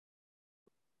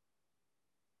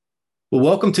Well,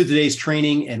 welcome to today's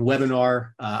training and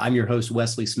webinar. I'm your host,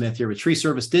 Wesley Smith, here with Tree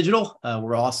Service Digital.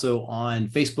 We're also on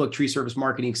Facebook, Tree Service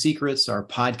Marketing Secrets, our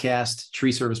podcast,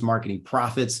 Tree Service Marketing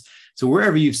Profits. So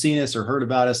wherever you've seen us or heard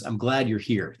about us, I'm glad you're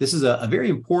here. This is a very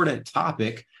important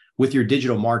topic with your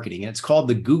digital marketing, and it's called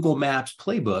the Google Maps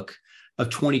Playbook of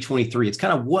 2023. It's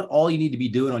kind of what all you need to be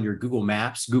doing on your Google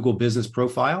Maps, Google business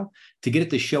profile to get it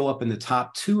to show up in the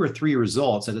top 2 or 3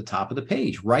 results at the top of the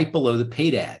page, right below the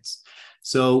paid ads.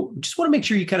 So just want to make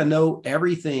sure you kind of know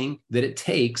everything that it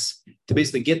takes to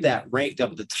basically get that ranked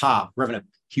up at the top. We're having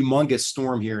a humongous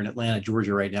storm here in Atlanta,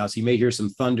 Georgia right now. So you may hear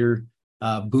some thunder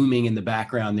booming in the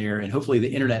background there, and hopefully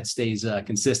the internet stays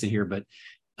consistent here. But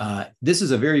this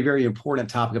is a very, very important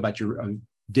topic about your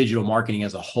digital marketing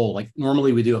as a whole. Like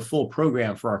normally we do a full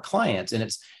program for our clients, and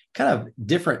it's kind of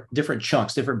different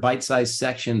chunks, different bite-sized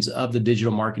sections of the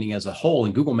digital marketing as a whole.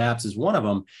 And Google Maps is one of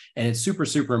them. And it's super,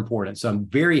 super important. So I'm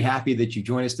very happy that you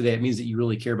joined us today. It means that you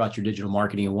really care about your digital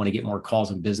marketing and want to get more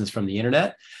calls and business from the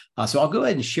internet. So I'll go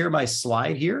ahead and share my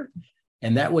slide here.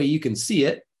 And that way you can see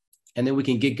it. And then we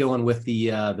can get going with the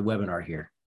webinar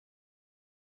here.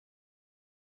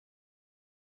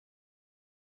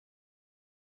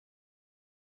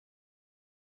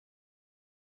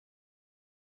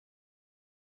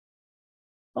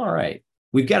 All right.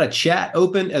 We've got a chat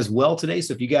open as well today.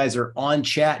 So if you guys are on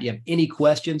chat, you have any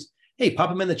questions, hey, pop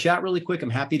them in the chat really quick. I'm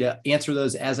happy to answer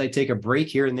those as I take a break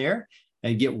here and there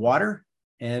and get water.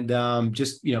 And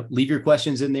just, leave your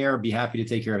questions in there. I'll be happy to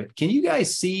take care of it. Can you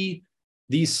guys see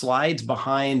these slides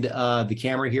behind the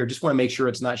camera here? Just want to make sure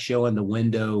it's not showing the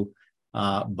window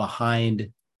behind,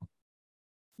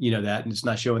 that, and it's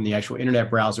not showing the actual internet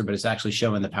browser, but it's actually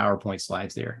showing the PowerPoint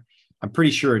slides there. I'm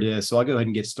pretty sure it is. So I'll go ahead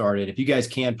and get started. If you guys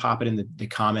can pop it in the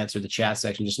comments or the chat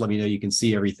section, just let me know you can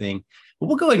see everything. But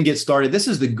we'll go ahead and get started. This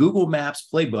is the Google Maps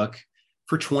Playbook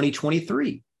for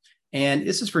 2023. And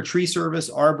this is for tree service,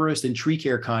 arborist, and tree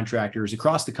care contractors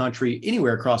across the country,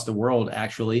 anywhere across the world,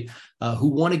 actually, who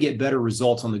want to get better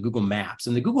results on the Google Maps.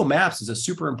 And the Google Maps is a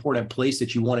super important place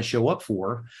that you want to show up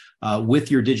for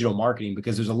with your digital marketing,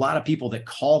 because there's a lot of people that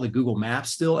call the Google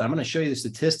Maps still. And I'm going to show you the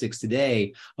statistics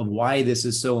today of why this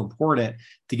is so important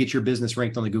to get your business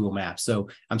ranked on the Google Maps. So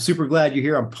I'm super glad you're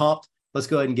here. I'm pumped. Let's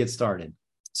go ahead and get started.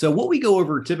 So what we go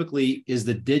over typically is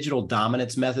the digital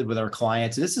dominance method with our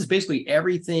clients. And this is basically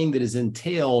everything that is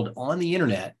entailed on the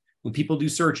internet when people do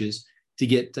searches to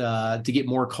get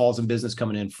more calls and business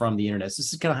coming in from the internet. So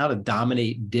this is kind of how to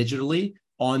dominate digitally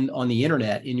on the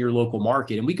internet in your local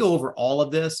market. And we go over all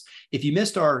of this. If you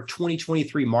missed our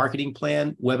 2023 marketing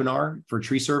plan webinar for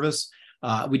tree service,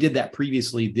 we did that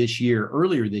previously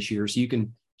earlier this year. So you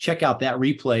can check out that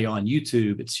replay on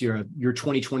YouTube. It's your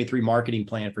 2023 marketing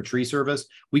plan for tree service.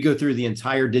 We go through the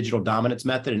entire digital dominance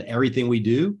method and everything we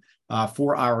do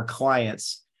for our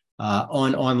clients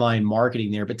on online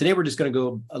marketing there. But today we're just going to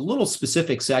go a little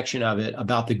specific section of it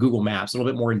about the Google Maps, a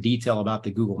little bit more in detail about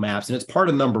the Google Maps. And it's part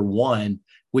of number 1,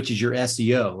 which is your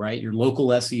SEO, right? Your local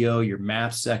SEO, your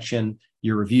maps section,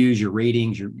 your reviews, your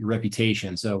ratings, your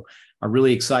reputation. So I'm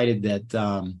really excited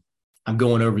that I'm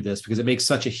going over this because it makes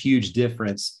such a huge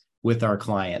difference with our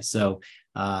clients. So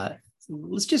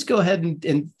let's just go ahead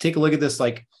and take a look at this.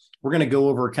 Like we're going to go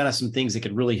over kind of some things that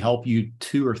could really help you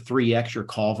 2 or 3 extra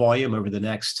call volume over the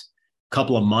next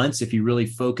couple of months if you really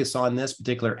focus on this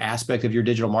particular aspect of your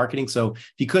digital marketing. So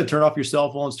if you could turn off your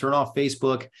cell phones, turn off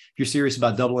Facebook. If you're serious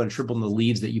about doubling and tripling the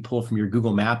leads that you pull from your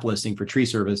Google Map listing for tree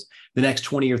service, the next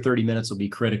 20 or 30 minutes will be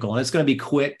critical. And it's going to be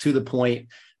quick, to the point.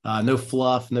 No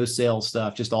fluff, no sales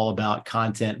stuff, just all about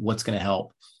content, what's going to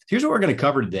help. Here's what we're going to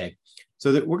cover today.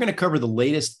 So that we're going to cover the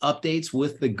latest updates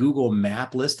with the Google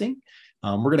Map listing.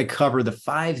 We're going to cover the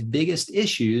 5 biggest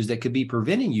issues that could be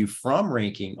preventing you from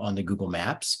ranking on the Google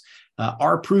Maps.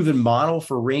 Our proven model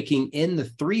for ranking in the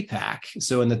 3-pack,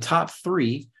 so in the top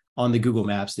 3 on the Google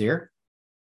Maps there.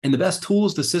 And the best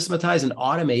tools to systematize and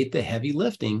automate the heavy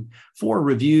lifting for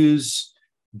reviews,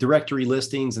 directory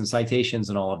listings, and citations,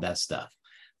 and all of that stuff.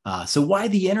 So why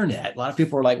the internet? A lot of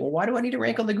people are like, well, why do I need to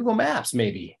rank on the Google Maps?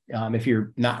 Maybe if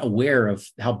you're not aware of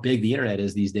how big the internet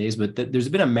is these days, but there's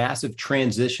been a massive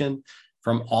transition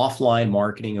from offline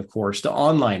marketing, of course, to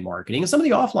online marketing. And some of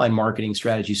the offline marketing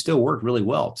strategies still work really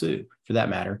well too, for that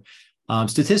matter.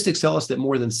 Statistics tell us that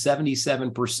more than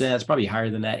 77%, it's probably higher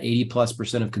than that,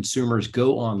 80+% of consumers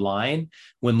go online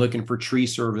when looking for tree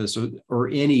service or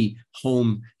any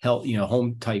home health,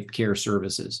 home type care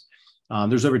services.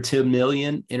 There's over 10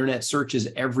 million internet searches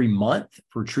every month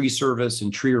for tree service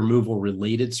and tree removal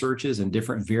related searches and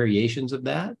different variations of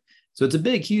that. So it's a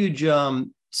big, huge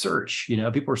search.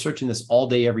 People are searching this all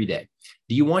day, every day.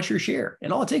 Do you want your share?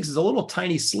 And all it takes is a little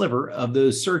tiny sliver of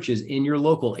those searches in your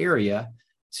local area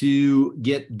to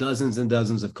get dozens and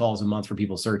dozens of calls a month from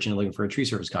people searching and looking for a tree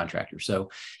service contractor.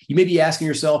 So you may be asking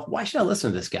yourself, why should I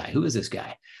listen to this guy? Who is this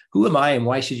guy? Who am I and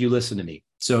why should you listen to me?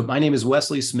 So my name is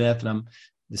Wesley Smith, and I'm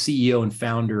the CEO and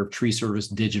founder of Tree Service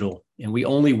Digital. And we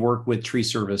only work with tree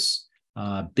service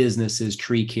businesses,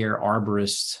 tree care,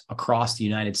 arborists across the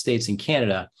United States and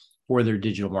Canada for their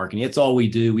digital marketing. It's all we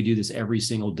do. We do this every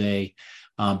single day.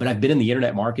 But I've been in the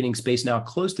internet marketing space now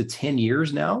close to 10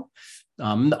 years now.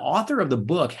 I'm the author of the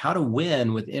book, How to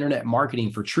Win with Internet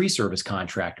Marketing for Tree Service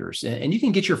Contractors. And you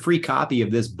can get your free copy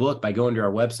of this book by going to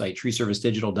our website,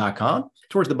 treeservicedigital.com.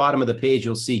 Towards the bottom of the page,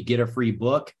 you'll see Get a Free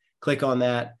Book. Click on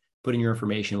that, put in your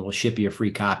information. We'll ship you a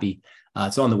free copy.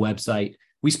 It's on the website.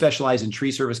 We specialize in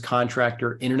tree service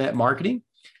contractor internet marketing.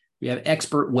 We have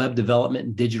expert web development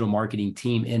and digital marketing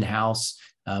team in-house.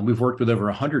 We've worked with over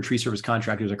 100 tree service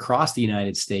contractors across the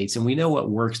United States, and we know what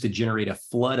works to generate a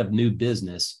flood of new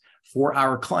business for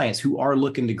our clients who are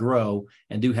looking to grow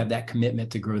and do have that commitment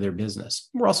to grow their business.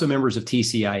 We're also members of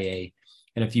TCIA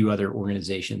and a few other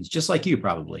organizations, just like you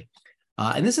probably.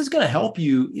 And this is going to help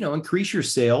you, increase your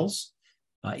sales,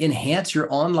 enhance your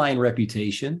online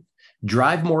reputation,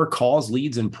 drive more calls,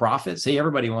 leads, and profits. Hey,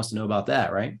 everybody wants to know about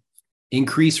that, right?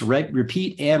 Increase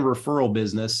repeat and referral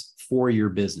business for your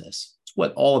business. That's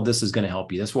what all of this is going to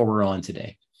help you. That's what we're on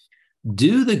today.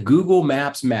 Do the Google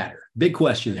Maps matter? Big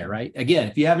question there, right? Again,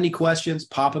 if you have any questions,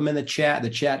 pop them in the chat. The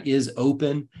chat is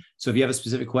open. So if you have a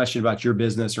specific question about your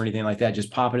business or anything like that, just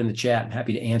pop it in the chat. I'm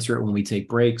happy to answer it when we take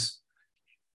breaks.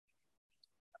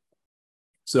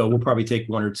 So we'll probably take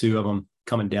one or two of them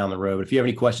coming down the road. If you have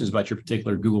any questions about your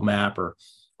particular Google map or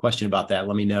question about that,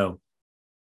 let me know.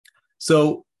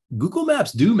 So Google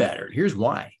Maps do matter. Here's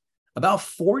why. About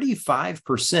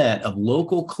 45% of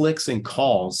local clicks and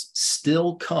calls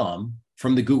still come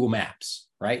from the Google Maps,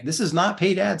 right? This is not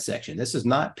paid ad section. This is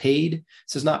not paid.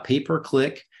 This is not pay per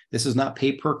click. This is not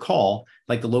pay per call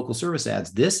like the local service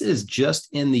ads. This is just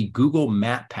in the Google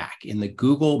Map pack, in the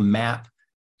Google Map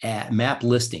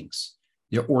listings,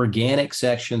 the organic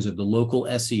sections of the local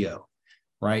SEO,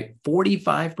 right?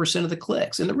 45% of the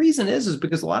clicks. And the reason is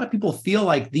because a lot of people feel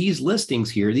like these listings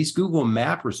here, these Google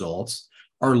Map results,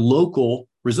 are local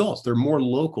results. They're more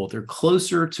local. They're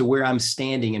closer to where I'm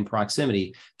standing in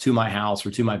proximity to my house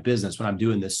or to my business when I'm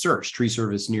doing this search. Tree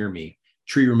service near me,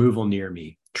 tree removal near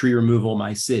me, tree removal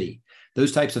my city.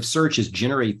 Those types of searches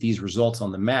generate these results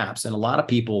on the maps. And a lot of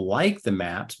people like the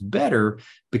maps better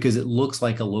because it looks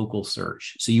like a local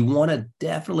search. So you want to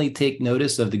definitely take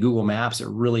notice of the Google Maps. It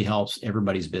really helps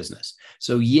everybody's business.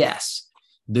 So yes,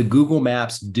 the Google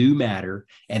Maps do matter,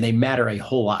 and they matter a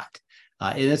whole lot.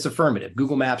 And it's affirmative.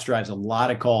 Google Maps drives a lot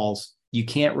of calls. You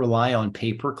can't rely on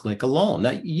pay-per-click alone.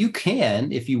 Now, you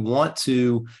can, if you want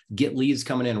to get leads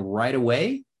coming in right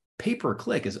away.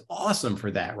 Pay-per-click is awesome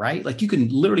for that, right? Like you can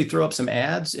literally throw up some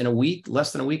ads in a week,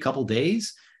 less than a week, couple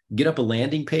days, get up a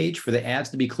landing page for the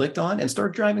ads to be clicked on and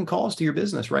start driving calls to your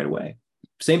business right away.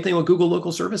 Same thing with Google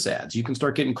local service ads. You can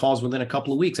start getting calls within a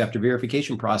couple of weeks after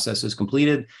verification process is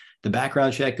completed. The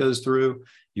background check goes through,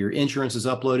 your insurance is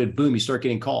uploaded, boom, you start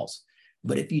getting calls.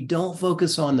 But if you don't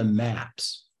focus on the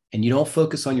maps and you don't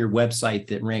focus on your website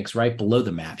that ranks right below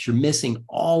the maps, you're missing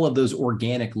all of those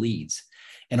organic leads.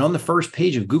 And on the first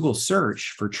page of Google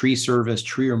search for tree service,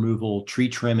 tree removal, tree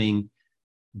trimming,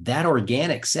 that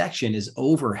organic section is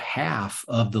over half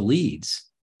of the leads.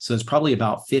 So it's probably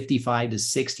about 55 to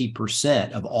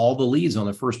 60% of all the leads on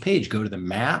the first page go to the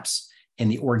maps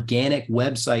and the organic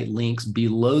website links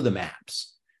below the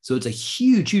maps. So it's a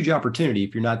huge, huge opportunity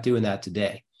if you're not doing that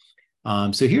today.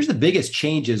 So here's the biggest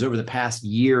changes over the past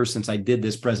year since I did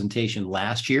this presentation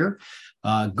last year.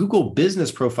 Google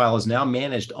Business Profile is now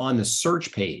managed on the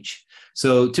search page.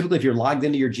 So typically, if you're logged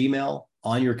into your Gmail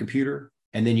on your computer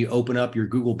and then you open up your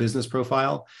Google Business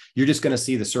Profile, you're just going to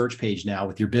see the search page now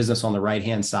with your business on the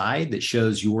right-hand side that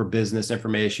shows your business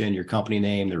information, your company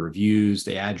name, the reviews,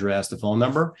 the address, the phone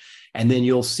number. And then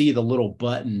you'll see the little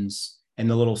buttons and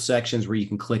the little sections where you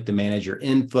can click to manage your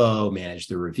info, manage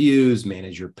the reviews,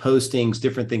 manage your postings,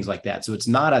 different things like that. So it's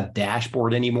not a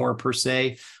dashboard anymore per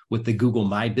se with the Google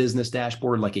My Business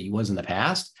dashboard like it was in the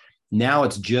past. Now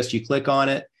it's just you click on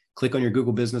it, click on your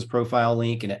Google Business Profile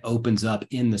link, and it opens up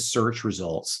in the search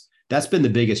results. That's been the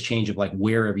biggest change of like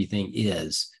where everything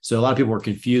is. So a lot of people were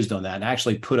confused on that, and I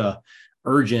actually put a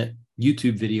urgent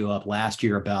YouTube video up last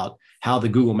year about how the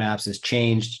Google Maps has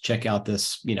changed. Check out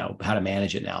this, how to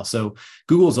manage it now. So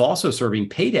Google is also serving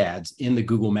paid ads in the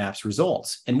Google Maps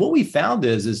results. And what we found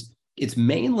is it's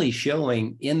mainly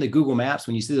showing in the Google Maps.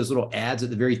 When you see those little ads at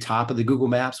the very top of the Google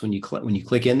Maps, when you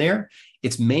click in there,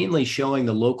 it's mainly showing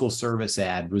the local service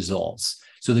ad results.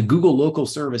 So the Google local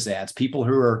service ads, people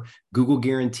who are Google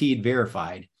guaranteed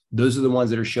verified, those are the ones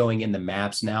that are showing in the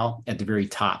maps now at the very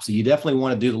top. So you definitely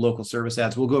want to do the local service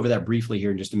ads. We'll go over that briefly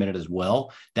here in just a minute as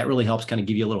well. That really helps kind of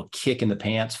give you a little kick in the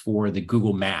pants for the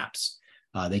Google Maps.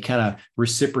 They kind of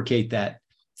reciprocate that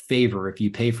favor. If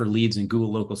you pay for leads in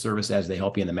Google local service ads, they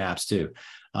help you in the maps too.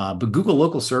 But Google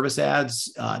local service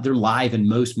ads, they're live in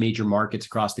most major markets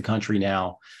across the country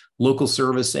now. Local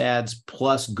service ads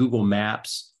plus Google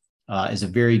Maps is a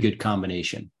very good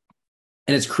combination.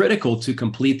 And it's critical to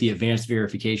complete the advanced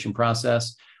verification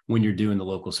process when you're doing the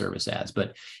local service ads.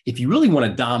 But if you really want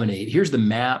to dominate, here's the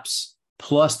maps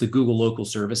plus the Google local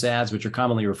service ads, which are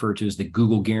commonly referred to as the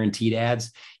Google guaranteed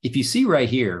ads. If you see right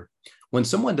here, when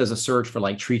someone does a search for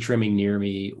like tree trimming near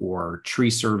me or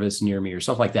tree service near me or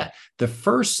stuff like that, the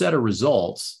first set of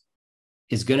results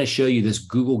is going to show you this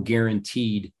Google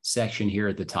guaranteed section here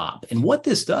at the top. And what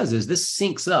this does is this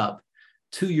syncs up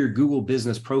to your Google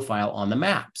business profile on the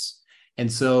maps. And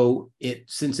so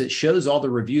since it shows all the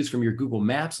reviews from your Google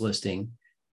Maps listing,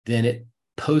 then it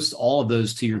posts all of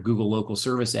those to your Google local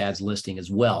service ads listing as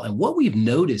well. And what we've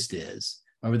noticed is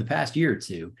over the past year or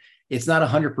two, it's not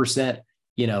 100%,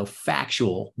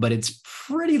 factual, but it's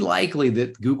pretty likely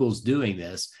that Google's doing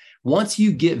this. Once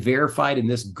you get verified in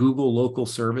this Google local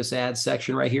service ads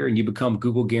section right here and you become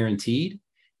Google guaranteed,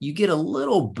 you get a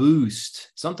little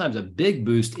boost, sometimes a big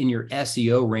boost in your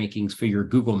SEO rankings for your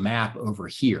Google map over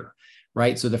here,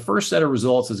 right? So the first set of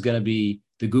results is going to be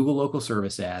the Google local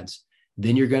service ads.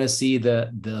 Then you're going to see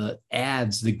the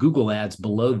ads, the Google ads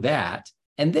below that.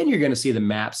 And then you're going to see the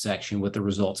map section with the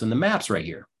results and the maps right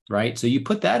here, right? So you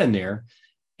put that in there.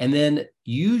 And then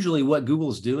usually what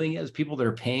Google's doing is people that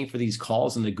are paying for these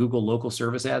calls in the Google local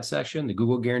service ad section, the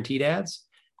Google guaranteed ads,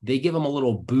 they give them a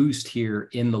little boost here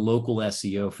in the local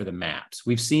SEO for the maps.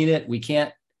 We've seen it. We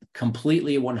can't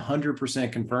completely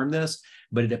 100% confirm this,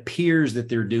 but it appears that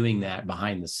they're doing that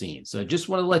behind the scenes. So I just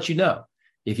want to let you know,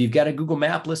 if you've got a Google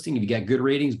map listing, if you got good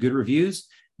ratings, good reviews,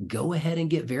 go ahead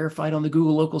and get verified on the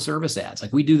Google local service ads.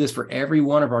 Like we do this for every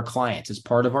one of our clients as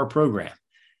part of our program.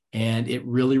 And it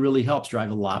really, really helps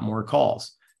drive a lot more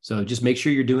calls. So just make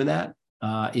sure you're doing that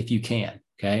if you can,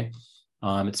 okay?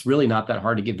 It's really not that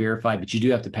hard to get verified, but you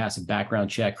do have to pass a background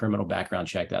check, criminal background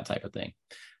check, that type of thing.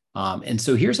 And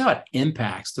so here's how it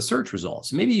impacts the search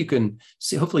results. Maybe you can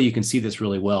see, hopefully you can see this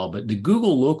really well, but the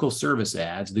Google local service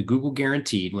ads, the Google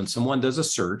guaranteed, when someone does a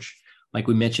search, like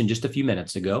we mentioned just a few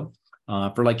minutes ago,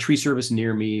 for like tree service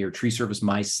near me or tree service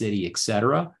my city, et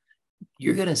cetera,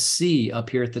 you're going to see up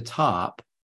here at the top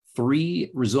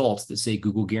 3 results that say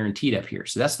Google guaranteed up here.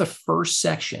 So that's the first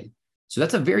section. So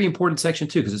that's a very important section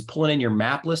too, because it's pulling in your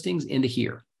map listings into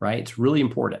here, right? It's really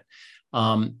important.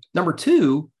 Number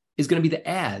 2 is going to be the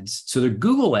ads. So they're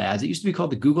Google ads. It used to be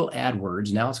called the Google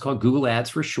AdWords. Now it's called Google Ads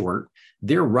for short.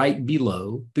 They're right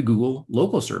below the Google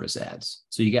local service ads.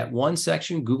 So you got one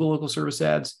section, Google local service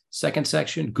ads, second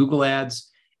section, Google ads,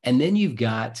 and then you've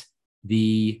got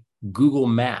the Google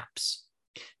Maps.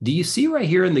 Do you see right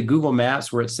here in the Google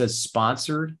Maps where it says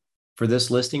sponsored for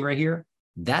this listing right here?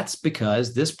 That's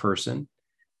because this person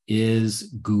is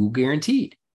Google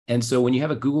guaranteed. And so when you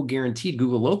have a Google guaranteed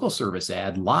Google local service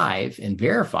ad live and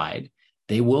verified,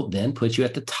 they will then put you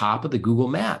at the top of the Google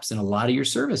Maps in a lot of your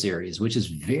service areas, which is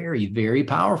very, very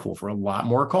powerful for a lot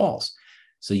more calls.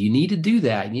 So you need to do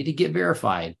that. You need to get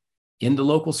verified in the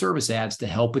local service ads to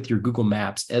help with your Google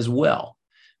Maps as well.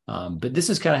 But this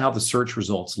is kind of how the search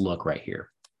results look right here.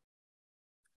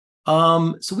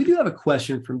 So we do have a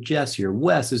question from Jess here.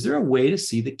 Wes, is there a way to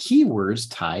see the keywords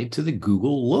tied to the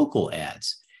Google local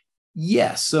ads?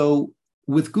 Yes. So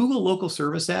with Google local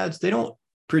service ads, they don't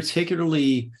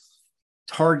particularly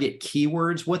target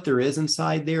keywords. What there is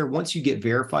inside there, once you get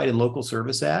verified in local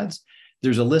service ads,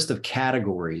 there's a list of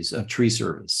categories of tree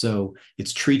service. So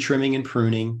it's tree trimming and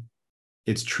pruning,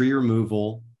 it's tree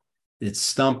removal, it's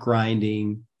stump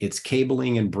grinding, it's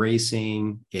cabling and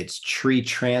bracing, it's tree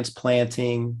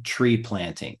transplanting, tree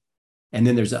planting. And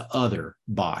then there's an other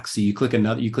box. So you click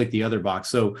the other box.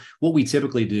 So what we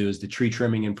typically do is the tree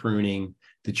trimming and pruning,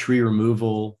 the tree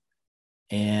removal,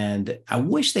 and I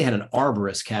wish they had an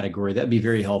arborist category. That'd be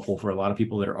very helpful for a lot of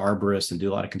people that are arborists and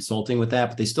do a lot of consulting with that,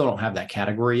 but they still don't have that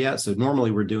category yet. So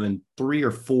normally we're doing 3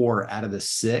 or 4 out of the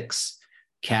 6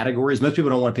 categories. Most people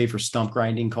don't want to pay for stump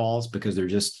grinding calls because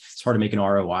it's hard to make an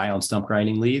ROI on stump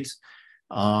grinding leads.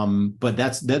 But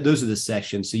those are the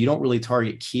sections. So you don't really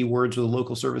target keywords with the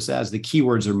local service ads. The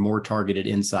keywords are more targeted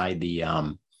inside the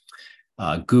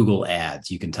Google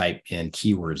Ads. You can type in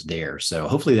keywords there. So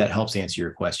hopefully that helps answer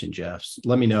your question, Jeff.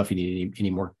 Let me know if you need any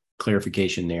more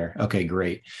clarification there. Okay,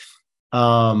 great.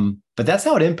 But that's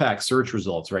how it impacts search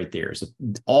results right there. So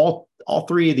all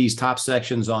three of these top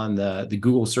sections on the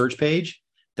Google search page,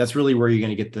 that's really where you're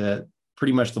going to get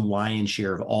pretty much the lion's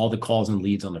share of all the calls and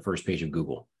leads on the first page of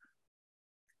Google.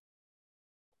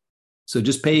 So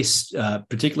just pay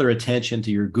particular attention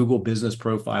to your Google business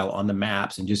profile on the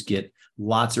maps and just get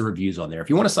lots of reviews on there. If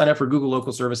you want to sign up for Google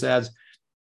local service ads,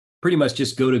 pretty much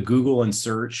just go to Google and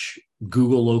search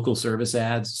Google local service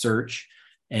ads, search,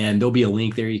 and there'll be a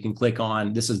link there you can click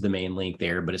on. This is the main link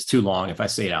there, but it's too long. If I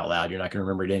say it out loud, you're not going to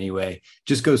remember it anyway.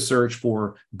 Just go search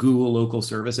for Google local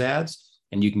service ads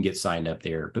and you can get signed up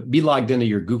there. But be logged into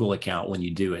your Google account when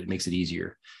you do it. It makes it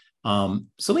easier. So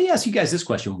let me ask you guys this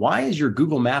question. Why is your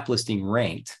Google map listing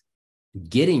ranked,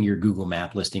 getting your Google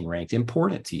map listing ranked,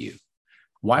 important to you?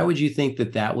 Why would you think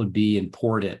that would be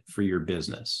important for your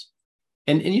business?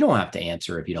 And you don't have to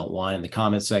answer if you don't want in the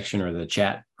comment section or the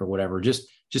chat or whatever. Just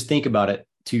think about it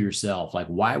to yourself. Like,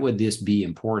 why would this be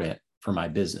important for my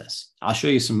business? I'll show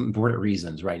you some important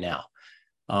reasons right now.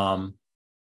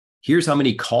 Here's how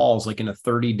many calls, like in a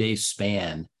 30-day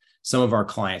span, some of our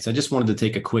clients, I just wanted to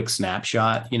take a quick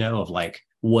snapshot, of like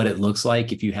what it looks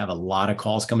like if you have a lot of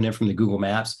calls coming in from the Google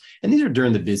Maps. And these are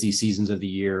during the busy seasons of the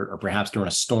year, or perhaps during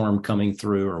a storm coming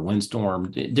through or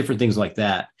windstorm, different things like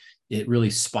that. It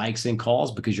really spikes in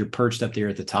calls because you're perched up there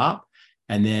at the top.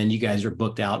 And then you guys are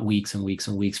booked out weeks and weeks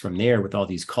and weeks from there with all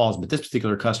these calls. But this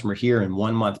particular customer here in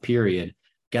 1 month period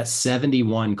got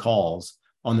 71 calls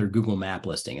on their Google map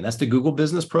listing. And that's the Google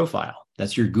business profile.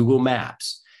 That's your Google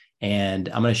Maps. And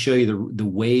I'm going to show you the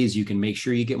ways you can make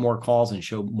sure you get more calls and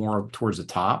show more towards the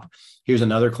top. Here's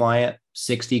another client,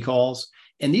 60 calls.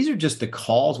 And these are just the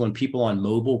calls when people on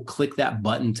mobile click that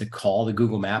button to call the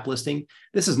Google map listing.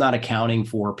 This is not accounting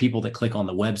for people that click on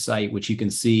the website, which you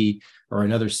can see, or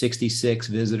another 66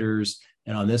 visitors.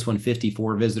 And on this one,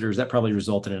 54 visitors. That probably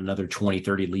resulted in another 20,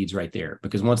 30 leads right there.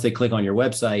 Because once they click on your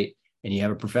website and you have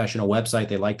a professional website,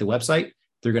 they like the website,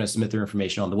 they're going to submit their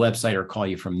information on the website or call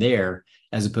you from there,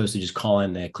 as opposed to just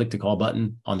calling the click to call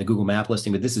button on the Google map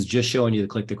listing. But this is just showing you the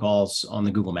click to calls on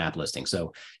the Google map listing. So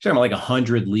you're talking about like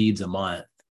 100 leads a month.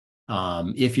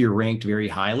 If you're ranked very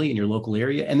highly in your local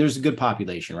area, and there's a good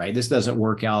population, right? This doesn't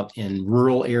work out in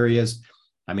rural areas.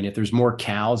 I mean, if there's more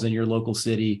cows in your local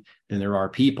city than there are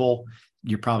people,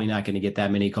 you're probably not going to get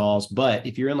that many calls. But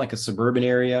if you're in like a suburban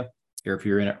area, or if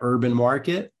you're in an urban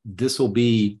market, this will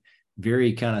be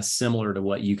very kind of similar to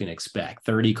what you can expect.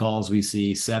 30 calls we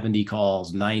see, 70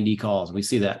 calls, 90 calls. We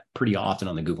see that pretty often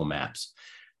on the Google Maps.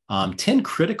 10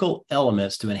 critical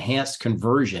elements to enhance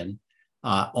conversion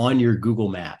on your Google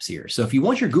Maps here. So if you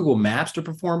want your Google Maps to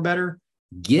perform better,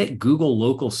 get Google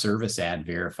local service ad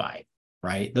verified,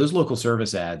 right? Those local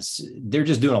service ads, they're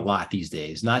just doing a lot these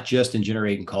days, not just in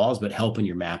generating calls, but helping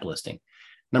your map listing.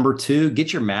 Number 2,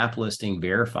 get your map listing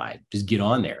verified. Just get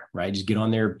on there, right? Just get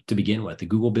on there to begin with. The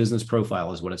Google business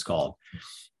profile is what it's called.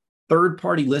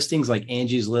 Third-party listings like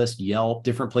Angie's List, Yelp,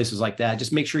 different places like that.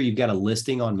 Just make sure you've got a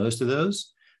listing on most of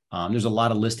those. There's a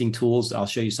lot of listing tools. I'll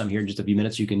show you some here in just a few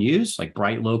minutes you can use, like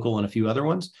Bright Local and a few other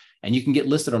ones. And you can get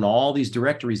listed on all these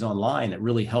directories online that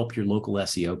really help your local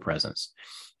SEO presence.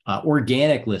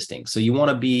 Organic listings. So you want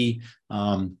to be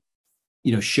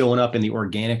showing up in the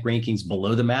organic rankings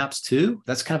below the maps too.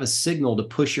 That's kind of a signal to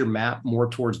push your map more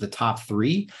towards the top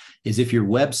 3, is if your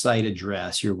website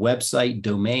address, your website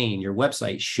domain, your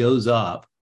website shows up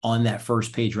on that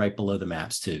first page right below the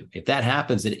maps too. If that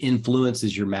happens, it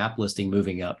influences your map listing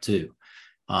moving up too.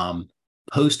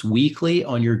 Post weekly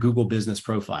on your Google business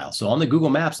profile. So on the Google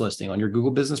Maps listing, on your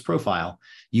Google business profile,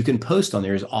 you can post on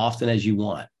there as often as you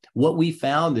want. What we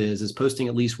found is posting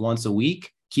at least once a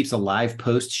week keeps a live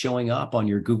post showing up on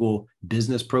your Google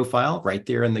business profile right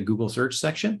there in the Google search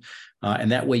section. And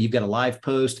that way you've got a live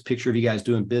post, a picture of you guys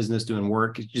doing business, doing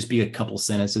work. It just be a couple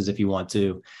sentences if you want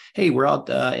to. Hey, we're out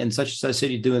in such and such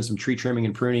city doing some tree trimming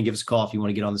and pruning. Give us a call if you want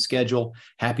to get on the schedule.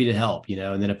 Happy to help,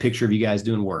 and then a picture of you guys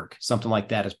doing work. Something like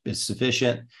that is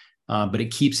sufficient, but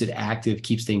it keeps it active,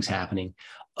 keeps things happening.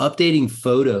 Updating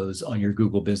photos on your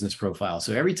Google business profile.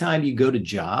 So every time you go to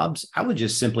jobs, I would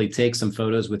just simply take some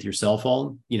photos with your cell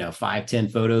phone, 5, 10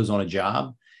 photos on a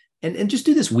job, and just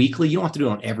do this weekly. You don't have to do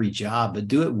it on every job, but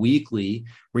do it weekly,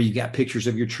 where you got pictures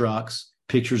of your trucks,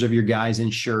 pictures of your guys in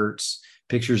shirts,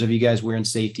 pictures of you guys wearing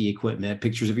safety equipment,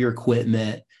 pictures of your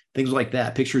equipment, things like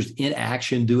that, pictures in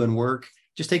action doing work.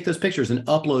 Just take those pictures and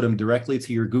upload them directly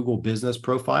to your Google business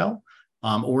profile.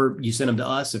 Or you send them to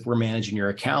us. If we're managing your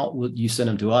account, you send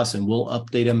them to us and we'll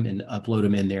update them and upload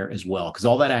them in there as well. Because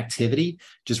all that activity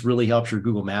just really helps your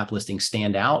Google map listing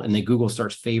stand out. And then Google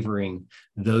starts favoring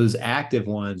those active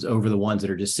ones over the ones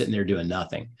that are just sitting there doing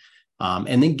nothing.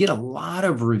 And then get a lot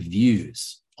of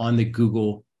reviews on the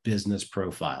Google business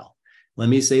profile. Let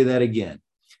me say that again.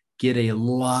 Get a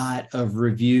lot of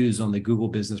reviews on the Google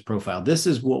business profile. This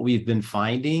is what we've been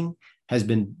finding has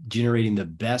been generating the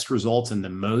best results and the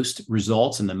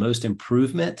most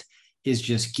improvement is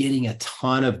just getting a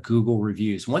ton of Google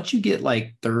reviews. Once you get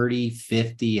like 30,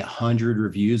 50, 100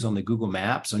 reviews on the Google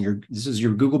Maps this is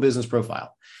your Google business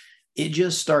profile, it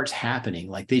just starts happening.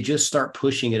 Like they just start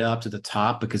pushing it up to the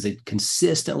top because they're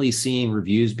consistently seeing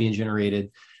reviews being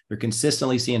generated. They're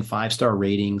consistently seeing 5-star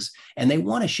ratings, and they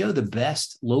want to show the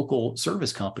best local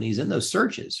service companies in those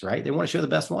searches, right? They want to show the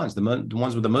best ones, the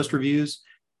ones with the most reviews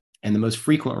and the most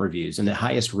frequent reviews and the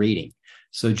highest rating.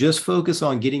 So just focus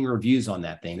on getting reviews on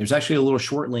that thing. There's actually a little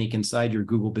short link inside your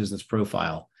Google business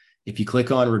profile. If you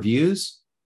click on reviews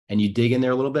and you dig in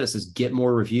there a little bit, it says get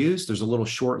more reviews. There's a little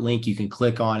short link you can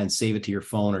click on and save it to your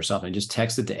phone or something. Just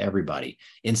text it to everybody.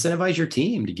 Incentivize your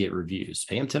team to get reviews.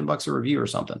 Pay them $10 a review or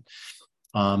something.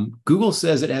 Google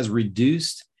says it has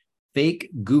reduced fake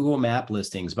Google map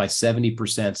listings by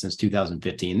 70% since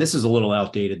 2015. This is a little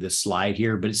outdated, this slide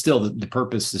here, but it's still, the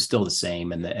purpose is still the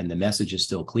same and the message is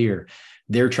still clear.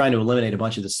 They're trying to eliminate a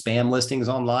bunch of the spam listings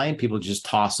online. People just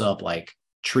toss up like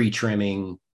tree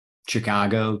trimming,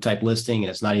 Chicago type listing, and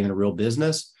it's not even a real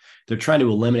business. They're trying to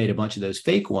eliminate a bunch of those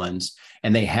fake ones,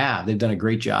 and they've done a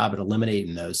great job at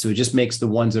eliminating those. So it just makes the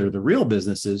ones that are the real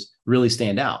businesses really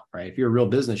stand out, right? If you're a real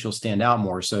business, you'll stand out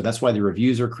more. So that's why the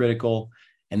reviews are critical.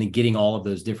 And then getting all of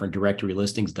those different directory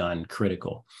listings done,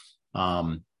 critical.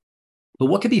 But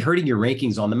what could be hurting your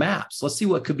rankings on the maps? Let's see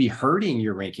what could be hurting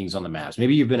your rankings on the maps.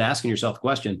 Maybe you've been asking yourself the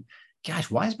question, gosh,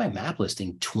 why is my map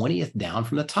listing 20th down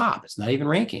from the top? It's not even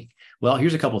ranking. Well,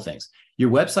 here's a couple of things.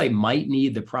 Your website might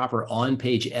need the proper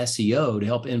on-page SEO to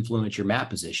help influence your map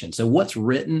position. So what's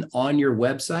written on your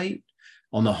website,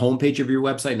 on the homepage of your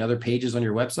website and other pages on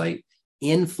your website,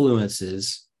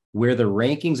 influences where the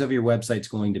rankings of your website is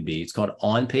going to be. It's called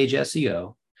on-page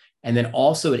SEO. And then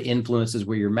also it influences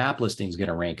where your map listing is going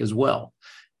to rank as well.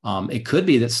 It could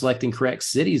be that selecting correct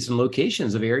cities and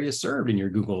locations of areas served in your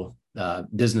Google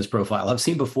business profile. I've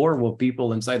seen before where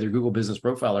people inside their Google business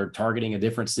profile are targeting a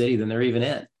different city than they're even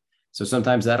in. So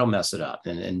sometimes that'll mess it up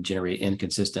and generate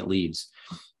inconsistent leads.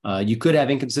 You could have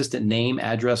inconsistent name,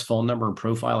 address, phone number, and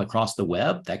profile across the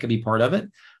web. That could be part of it.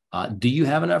 Do you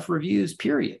have enough reviews,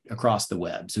 period, across the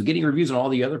web? So getting reviews on all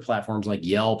the other platforms like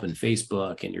Yelp and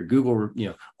Facebook and your Google,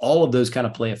 all of those kind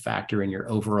of play a factor in your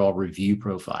overall review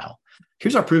profile.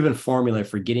 Here's our proven formula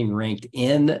for getting ranked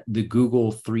in the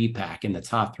Google 3-pack in the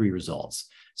top 3 results.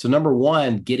 So number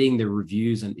one, getting the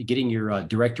reviews and getting your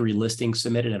directory listings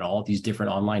submitted in all of these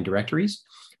different online directories.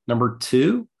 Number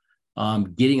 2,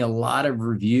 getting a lot of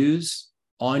reviews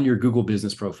on your Google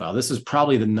business profile. This is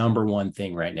probably the number one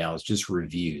thing right now is just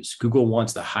reviews. Google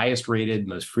wants the highest rated,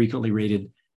 most frequently rated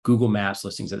Google Maps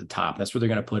listings at the top. That's what they're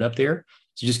going to put up there.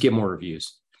 So just get more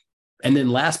reviews. And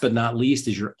then last but not least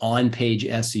is your on-page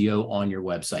SEO on your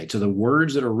website. So the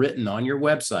words that are written on your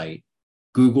website,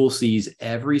 Google sees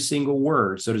every single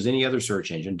word. So does any other search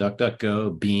engine,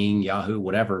 DuckDuckGo, Bing, Yahoo,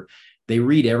 whatever. They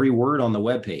read every word on the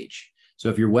web page. So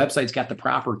if your website's got the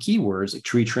proper keywords, like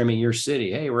tree trimming your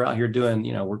city, hey, we're out here doing,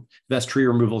 we're the best tree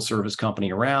removal service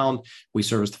company around. We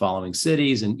service the following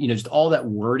cities. And, just all that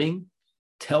wording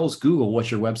tells Google what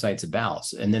your website's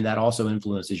about. And then that also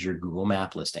influences your Google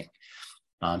map listing.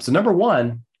 So number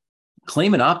one,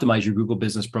 claim and optimize your Google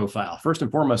business profile. First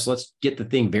and foremost, let's get the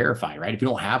thing verified, right? If you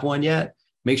don't have one yet,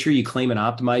 make sure you claim and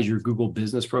optimize your Google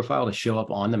business profile to show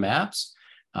up on the maps.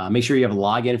 Make sure you have a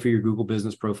login for your Google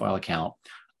business profile account.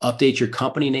 Update your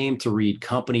company name to read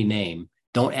company name.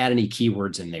 Don't add any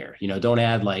keywords in there. Don't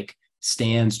add like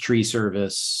Stan's Tree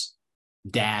Service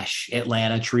 -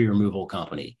 Atlanta Tree Removal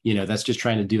Company. That's just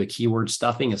trying to do a keyword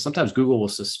stuffing. And sometimes Google will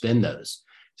suspend those.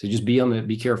 So just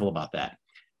be careful about that.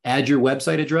 Add your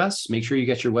website address. Make sure you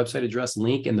get your website address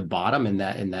link in the bottom in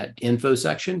that info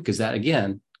section, because that,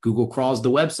 again, Google crawls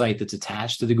the website that's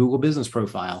attached to the Google business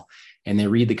profile, and they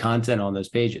read the content on those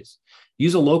pages.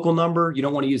 Use a local number. You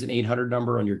don't want to use an 800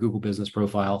 number on your Google business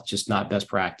profile. It's just not best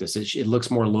practice. It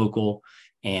looks more local,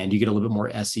 and you get a little bit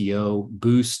more SEO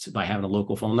boost by having a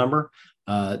local phone number.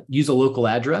 Use a local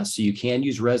address. So you can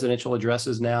use residential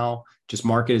addresses now. Just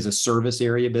mark it as a service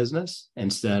area business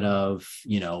instead of,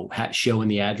 showing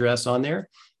the address on there.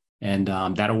 And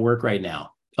that'll work right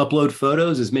now. Upload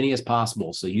photos, as many as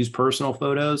possible. So use personal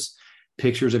photos,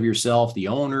 pictures of yourself, the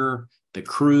owner, the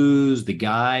crews, the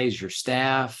guys, your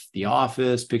staff, the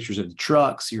office, pictures of the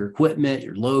trucks, your equipment,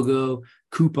 your logo,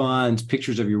 coupons,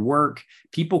 pictures of your work.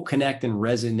 People connect and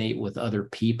resonate with other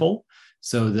people.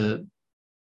 So the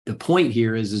point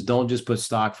here is don't just put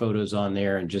stock photos on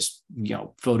there and just,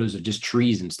 photos of just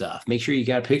trees and stuff. Make sure you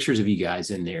got pictures of you guys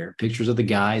in there, pictures of the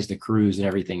guys, the crews, and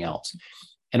everything else.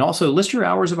 And also list your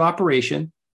hours of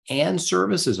operation and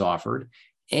services offered,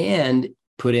 and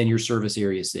put in your service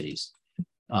area cities.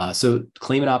 So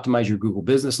claim and optimize your Google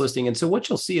business listing. And so what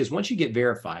you'll see is once you get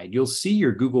verified, you'll see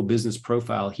your Google business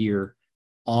profile here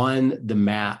on the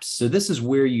maps. So this is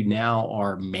where you now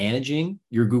are managing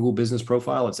your Google business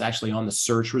profile. It's actually on the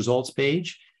search results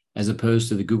page as opposed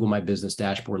to the Google My Business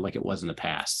dashboard like it was in the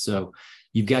past. So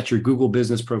you've got your Google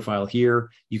business profile here.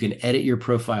 You can edit your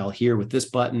profile here with this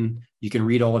button. You can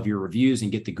read all of your reviews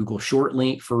and get the Google short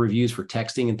link for reviews for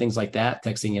texting and things like that,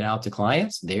 texting it out to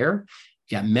clients there.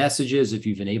 You got messages if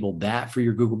you've enabled that for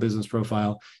your Google business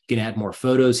profile. You can add more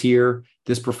photos here.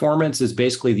 This performance is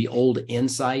basically the old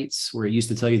insights where it used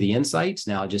to tell you the insights.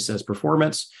 Now it just says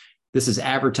performance. This is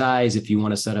advertise. If you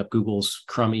want to set up Google's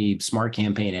crummy smart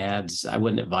campaign ads, I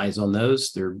wouldn't advise on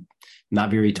those. They're not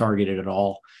very targeted at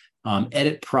all.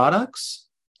 Edit products.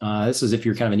 This is if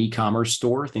you're kind of an e-commerce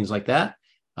store, things like that.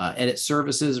 Edit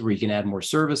services where you can add more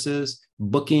services.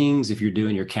 Bookings, if you're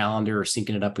doing your calendar or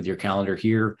syncing it up with your calendar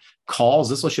here. Calls,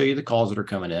 this will show you the calls that are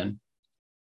coming in.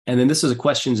 And then this is a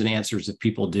questions and answers if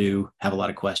people do have a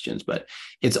lot of questions, but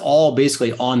it's all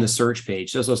basically on the search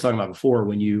page. So that's what I was talking about before.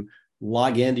 When you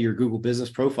log into your Google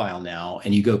business profile now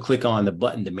and you go click on the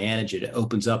button to manage it, it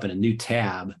opens up in a new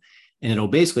tab and it'll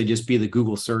basically just be the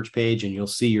Google search page and you'll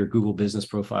see your Google business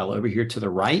profile over here to the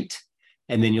right.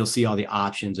 And then you'll see all the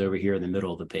options over here in the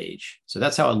middle of the page. So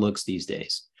that's how it looks these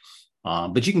days.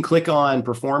 But you can click on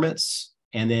performance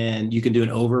and then you can do an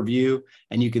overview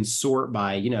and you can sort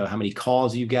by, how many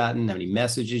calls you've gotten, how many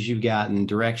messages you've gotten,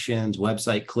 directions,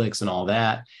 website clicks, and all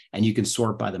that. And you can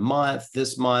sort by the month,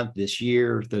 this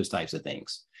year, those types of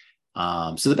things.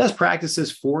 So the best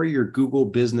practices for your Google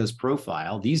business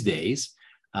profile these days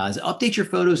is update your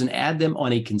photos and add them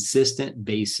on a consistent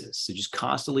basis. So just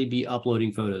constantly be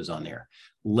uploading photos on there.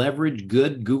 Leverage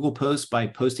good Google posts by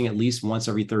posting at least once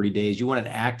every 30 days. You want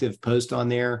an active post on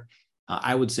there.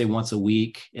 I would say once a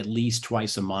week, at least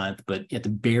twice a month, but at the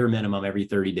bare minimum every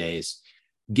 30 days.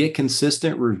 Get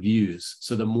consistent reviews.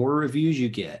 So the more reviews you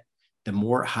get, the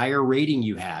more higher rating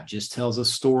you have, just tells a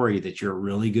story that you're a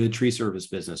really good tree service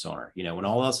business owner. When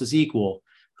all else is equal,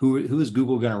 who is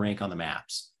Google going to rank on the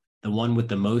maps? The one with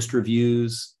the most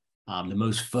reviews, the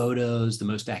most photos, the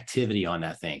most activity on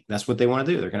that thing. That's what they want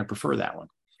to do. They're going to prefer that one.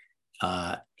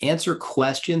 Answer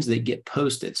questions that get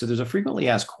posted. So there's a frequently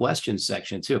asked questions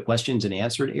section too, a questions and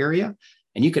answered area.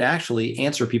 And you can actually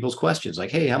answer people's questions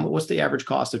like, hey, what's the average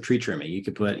cost of tree trimming? You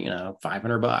could put,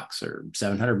 $500 or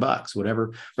 $700,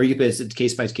 whatever. Or you could put it's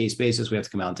case by case basis. We have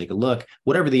to come out and take a look.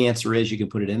 Whatever the answer is, you can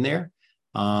put it in there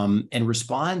and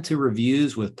respond to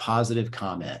reviews with positive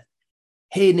comment.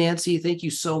 Hey, Nancy, thank you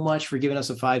so much for giving us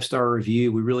a 5-star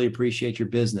review. We really appreciate your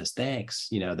business. Thanks.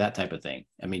 That type of thing.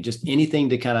 I mean, just anything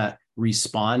to kind of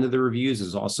respond to the reviews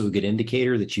is also a good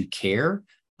indicator that you care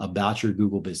about your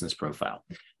Google business profile.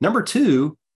 Number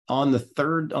 2, on the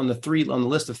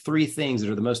list of 3 things that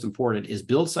are the most important is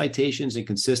build citations and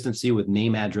consistency with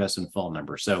name, address, and phone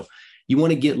number. So you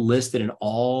want to get listed in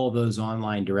all those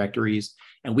online directories.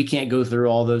 And we can't go through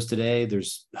all those today.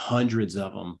 There's hundreds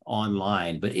of them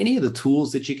online, but any of the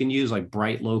tools that you can use like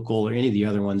Bright Local or any of the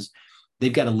other ones,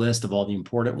 they've got a list of all the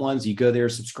important ones. You go there,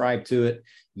 subscribe to it.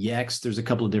 Yext, there's a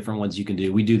couple of different ones you can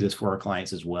do. We do this for our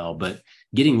clients as well, but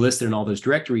getting listed in all those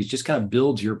directories just kind of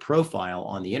builds your profile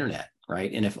on the internet,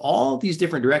 right? And if all these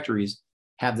different directories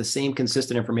have the same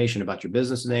consistent information about your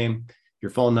business name,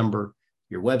 your phone number,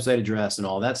 your website address, and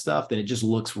all that stuff, then it just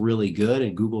looks really good.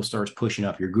 And Google starts pushing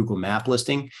up your Google map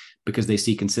listing because they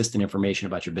see consistent information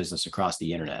about your business across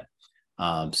the internet.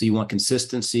 So you want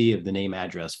consistency of the name,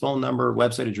 address, phone number,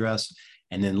 website address,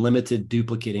 and then limited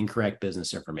duplicate incorrect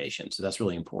business information. So that's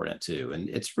really important too. And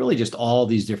it's really just all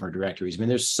these different directories. I mean,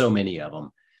 there's so many of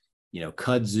them,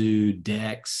 Kudzu,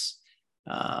 Dex,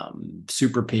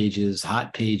 super pages,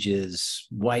 hot pages,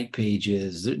 white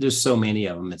pages. There's so many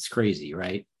of them. It's crazy,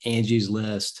 right? Angie's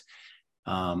List,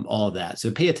 all of that.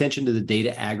 So pay attention to the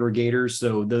data aggregators.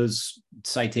 So those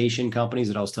citation companies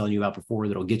that I was telling you about before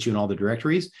that'll get you in all the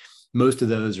directories, most of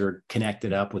those are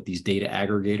connected up with these data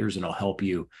aggregators and it'll help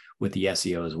you with the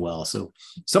SEO as well. So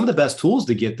some of the best tools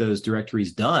to get those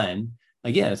directories done,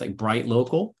 again, it's like Bright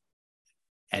Local,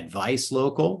 Advice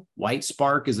Local, White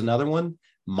Spark is another one,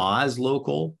 Moz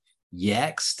Local,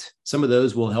 Yext. Some of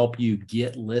those will help you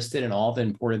get listed in all the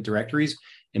important directories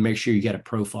and make sure you get a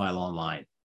profile online.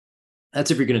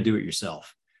 That's if you're going to do it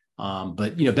yourself.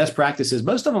 But best practices,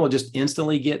 most of them will just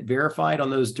instantly get verified on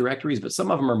those directories, but some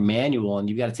of them are manual and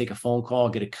you've got to take a phone call,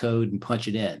 get a code and punch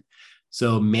it in.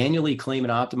 So manually claim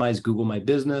and optimize Google My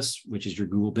Business, which is your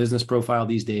Google business profile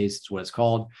these days. It's what it's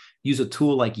called. Use a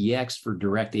tool like Yext for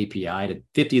direct API to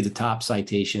 50 of the top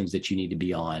citations that you need to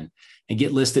be on and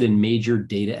get listed in major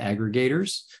data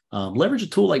aggregators. Leverage a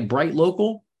tool like Bright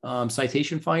Local,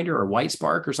 Citation Finder or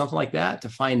Whitespark or something like that to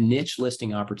find niche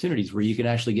listing opportunities where you can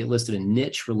actually get listed in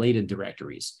niche related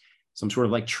directories, some sort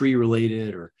of like tree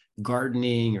related or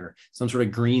gardening or some sort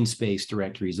of green space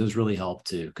directories. Those really help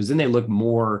too, because then they look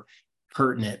more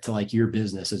pertinent to like your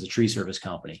business as a tree service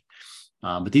company.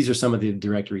 But these are some of the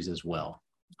directories as well.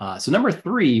 So number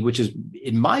 3, which is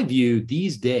in my view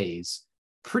these days,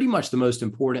 pretty much the most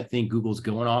important thing Google's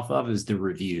going off of is the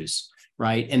reviews,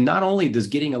 right? And not only does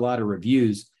getting a lot of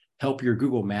reviews help your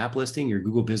Google map listing, your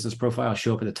Google business profile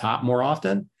show up at the top more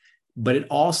often, but it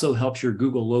also helps your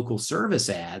Google local service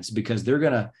ads because they're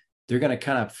going to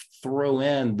kind of throw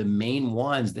in the main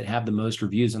ones that have the most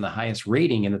reviews and the highest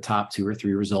rating in the top 2 or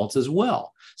 3 results as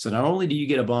well. So not only do you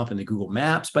get a bump in the Google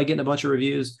Maps by getting a bunch of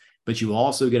reviews, but you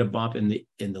also get a bump in the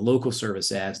local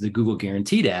service ads, the Google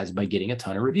guaranteed ads by getting a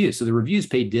ton of reviews. So the reviews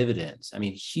pay dividends. I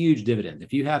mean, huge dividends.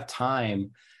 If you have time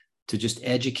to just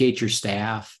educate your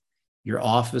staff, your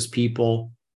office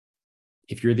people,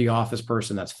 if you're the office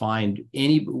person, that's fine.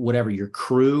 Whatever, your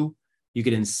crew, you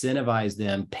could incentivize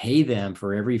them, pay them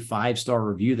for every 5-star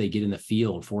review they get in the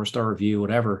field, 4-star review,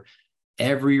 whatever.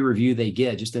 Every review they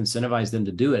get, just incentivize them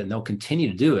to do it. And they'll continue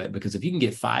to do it because if you can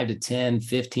get 5 to 10,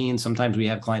 15, sometimes we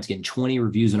have clients getting 20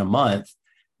 reviews in a month,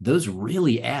 those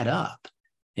really add up.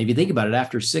 And if you think about it,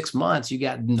 after 6 months, you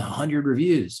got 100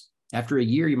 reviews. After a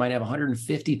year, you might have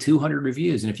 150, 200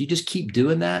 reviews. And if you just keep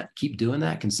doing that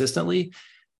consistently,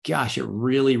 gosh, it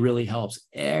really, really helps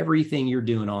everything you're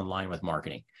doing online with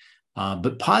marketing.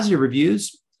 But positive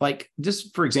reviews, like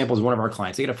just for example, as one of our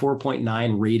clients, they got a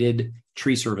 4.9 rated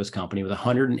tree service company with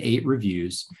 108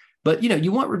 reviews. But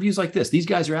you want reviews like this. These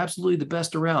guys are absolutely the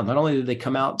best around. Not only did they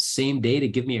come out same day to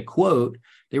give me a quote,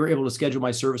 they were able to schedule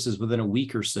my services within a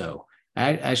week or so.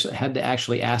 I actually had to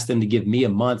ask them to give me a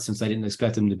month since I didn't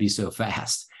expect them to be so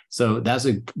fast. So that's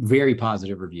a very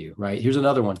positive review, right? Here's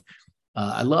another one.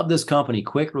 I love this company,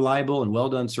 quick, reliable, and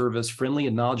well-done service, friendly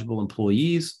and knowledgeable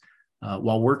employees.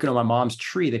 While working on my mom's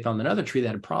tree, they found another tree that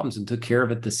had problems and took care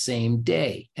of it the same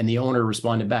day. And the owner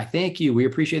responded back, "Thank you. We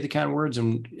appreciate the kind words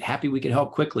and happy we could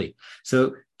help quickly."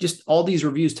 So just all these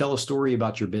reviews tell a story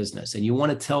about your business. And you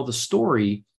want to tell the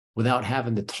story without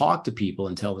having to talk to people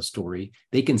and tell the story.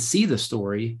 They can see the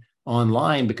story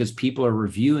online because people are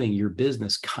reviewing your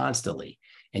business constantly.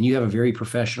 And you have a very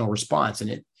professional response.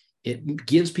 And it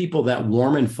gives people that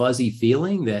warm and fuzzy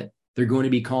feeling that they're going to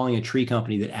be calling a tree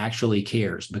company that actually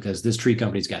cares because this tree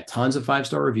company's got tons of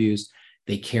 5-star reviews.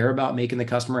 They care about making the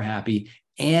customer happy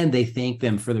and they thank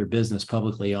them for their business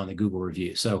publicly on the Google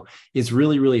review. So it's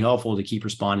really, really helpful to keep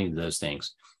responding to those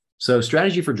things. So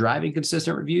strategy for driving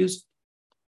consistent reviews.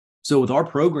 So with our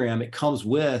program, it comes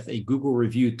with a Google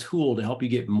review tool to help you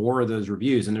get more of those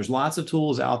reviews. And there's lots of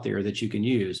tools out there that you can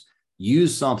use.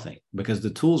 Use something because the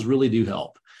tools really do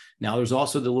help. Now, there's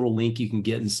also the little link you can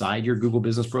get inside your Google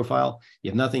business profile.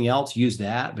 You have nothing else, use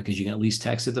that because you can at least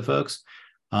text it to folks.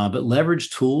 But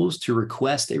leverage tools to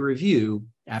request a review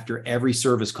after every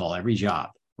service call, every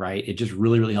job, right? It just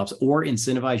really, really helps. Or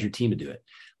incentivize your team to do it.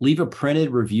 Leave a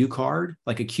printed review card,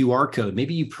 like a QR code.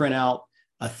 Maybe you print out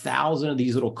 1,000 of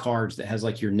these little cards that has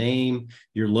like your name,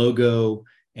 your logo,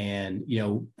 and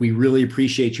we really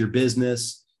appreciate your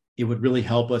business. It would really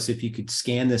help us if you could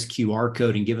scan this QR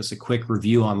code and give us a quick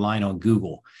review online on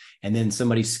Google. And then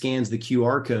somebody scans the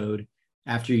QR code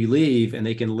after you leave and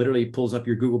they can literally pulls up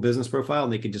your Google business profile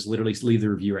and they can just literally leave the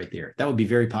review right there. That would be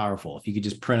very powerful. If you could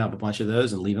just print up a bunch of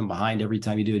those and leave them behind every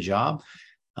time you do a job.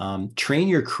 Train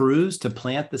your crews to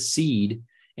plant the seed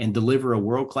and deliver a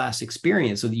world-class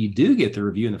experience so that you do get the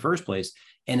review in the first place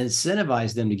and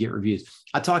incentivize them to get reviews.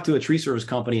 I talked to a tree service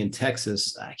company in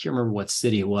Texas. I can't remember what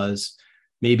city it was,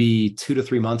 maybe 2 to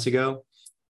 3 months ago.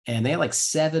 And they had like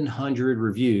 700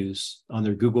 reviews on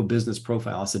their Google business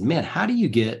profile. I said, "Man, how do you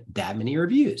get that many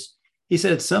reviews?" He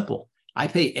said, "It's simple. I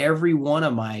pay every one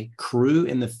of my crew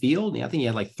in the field." I think he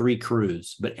had like 3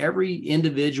 crews, but every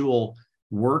individual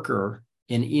worker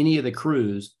in any of the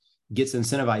crews gets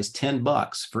incentivized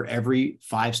 $10 for every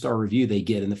 5-star review they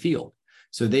get in the field.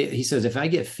 So he says, if I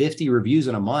get 50 reviews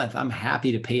in a month, I'm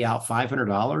happy to pay out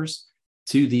 $500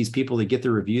 to these people that get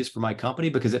the reviews for my company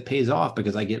because it pays off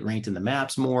because I get ranked in the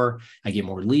maps more. I get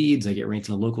more leads. I get ranked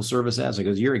in the local service ads. I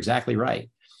goes, you're exactly right.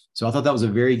 So I thought that was a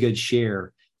very good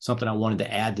share. Something I wanted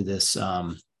to add to this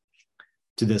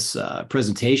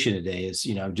presentation today is,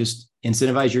 just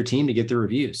incentivize your team to get the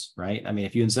reviews, right? I mean,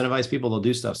 if you incentivize people, they'll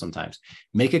do stuff sometimes.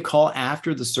 Make a call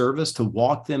after the service to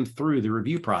walk them through the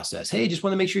review process. Hey, just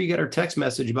want to make sure you get our text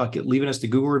message about leaving us the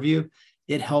Google review.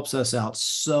 It helps us out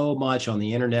so much on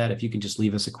the internet. If you can just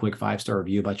leave us a quick 5-star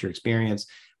review about your experience,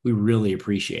 we really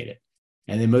appreciate it.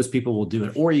 And then most people will do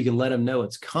it, or you can let them know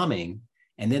it's coming.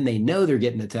 And then they know they're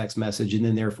getting the text message and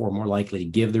then therefore more likely to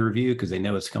give the review because they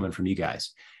know it's coming from you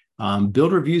guys.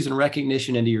 Build reviews and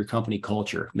recognition into your company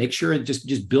culture. Make sure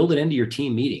just build it into your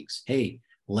team meetings. Hey,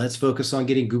 let's focus on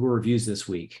getting Google reviews this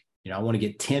week. I want to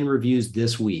get 10 reviews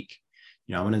this week.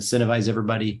 I want to incentivize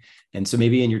everybody. And so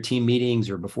maybe in your team meetings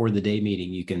or before the day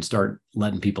meeting, you can start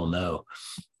letting people know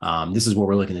this is what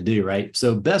we're looking to do, right?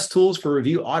 So best tools for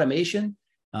review automation.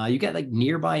 You got like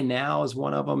Nearby Now is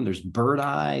one of them. There's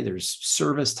Birdeye, there's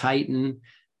Service Titan,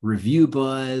 Review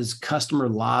Buzz, Customer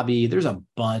Lobby. There's a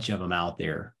bunch of them out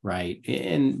there, right?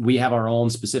 And we have our own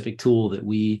specific tool that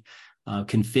we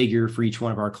configure for each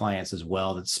one of our clients as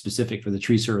well that's specific for the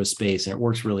tree service space, and it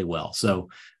works really well. So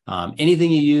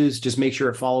anything you use, just make sure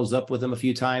it follows up with them a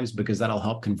few times because that'll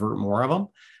help convert more of them.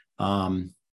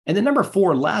 And then number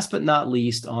 4, last but not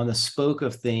least, on the spoke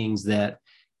of things that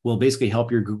will basically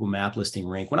help your Google map listing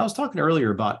rank. When I was talking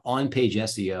earlier about on-page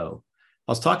SEO,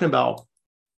 I was talking about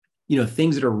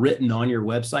things that are written on your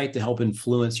website to help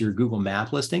influence your Google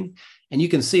map listing. And you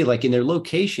can see like in their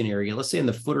location area, let's say in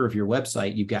the footer of your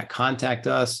website, you've got contact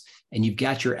us and you've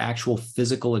got your actual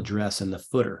physical address in the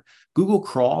footer. Google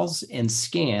crawls and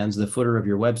scans the footer of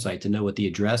your website to know what the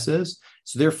address is.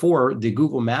 So therefore, the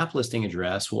Google map listing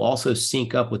address will also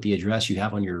sync up with the address you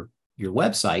have on your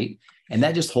website. And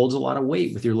that just holds a lot of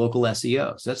weight with your local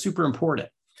SEO. So that's super important.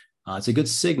 It's a good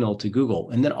signal to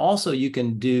Google. And then also you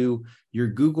can do your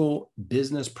Google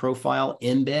business profile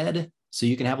embed. So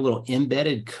you can have a little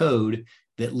embedded code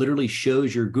that literally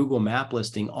shows your Google map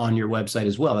listing on your website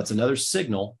as well. That's another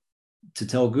signal to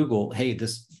tell Google, hey,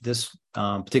 this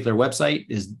particular website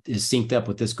is synced up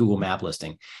with this Google map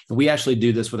listing. And we actually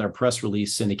do this with our press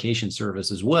release syndication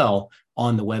service as well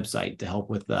on the website to help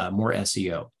with more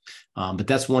SEO. But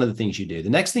that's one of the things you do. The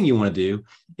next thing you want to do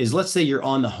is, let's say you're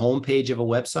on the home page of a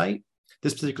website.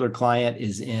 This particular client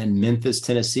is in Memphis,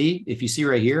 Tennessee. If you see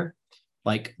right here,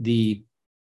 like the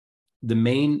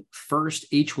main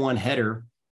first H1 header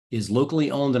is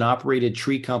locally owned and operated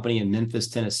tree company in Memphis,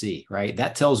 Tennessee, right?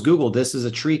 That tells Google this is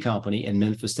a tree company in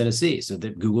Memphis, Tennessee. So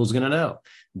that Google's going to know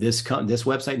this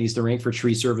website needs to rank for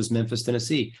tree service Memphis,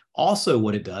 Tennessee. Also,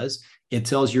 what it does, it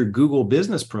tells your Google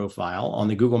business profile on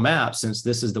the Google Maps, since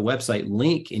this is the website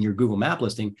link in your Google map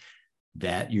listing,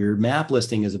 that your map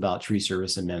listing is about tree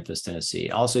service in Memphis, Tennessee.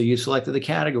 Also, you selected the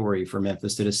category for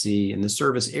Memphis, Tennessee, and the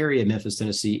service area, Memphis,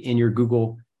 Tennessee, in your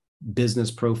Google business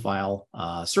profile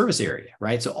service area,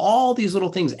 right? So all these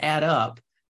little things add up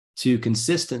to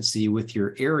consistency with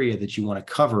your area that you want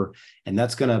to cover. And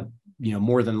that's going to,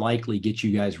 more than likely get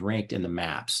you guys ranked in the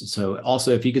maps. So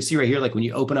also, if you can see right here, like when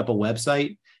you open up a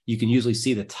website, you can usually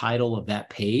see the title of that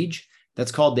page.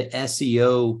 That's called the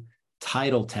SEO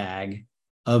title tag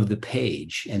of the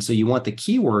page. And so you want the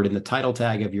keyword in the title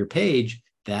tag of your page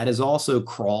that is also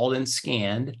crawled and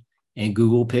scanned, and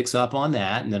Google picks up on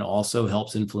that and then also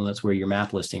helps influence where your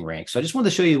map listing ranks. So I just wanted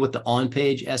to show you what the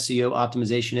on-page SEO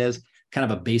optimization is, kind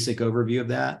of a basic overview of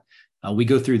that. We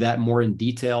go through that more in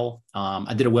detail.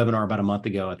 I did a webinar about a month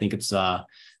ago. I think it's the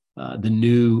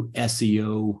new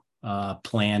SEO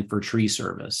plan for tree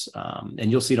service.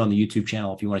 And you'll see it on the YouTube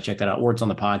channel if you want to check that out, or it's on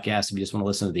the podcast if you just want to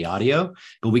listen to the audio.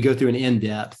 But we go through an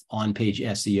in-depth on-page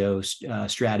SEO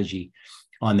strategy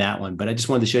on that one. But I just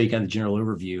wanted to show you kind of the general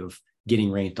overview of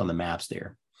getting ranked on the maps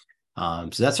there. So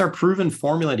that's our proven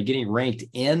formula to getting ranked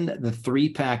in the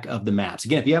 3-pack of the maps.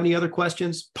 Again, if you have any other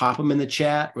questions, pop them in the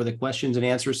chat or the questions and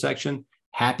answers section.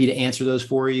 Happy to answer those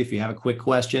for you. If you have a quick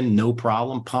question, no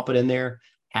problem, pump it in there.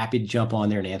 Happy to jump on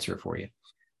there and answer it for you.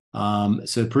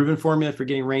 So proven formula for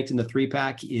getting ranked in the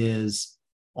 3-pack is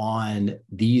on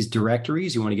these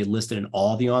directories. You want to get listed in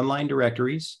all the online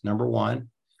directories, number 1.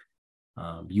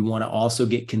 You want to also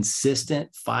get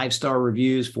consistent 5-star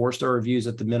reviews, 4-star reviews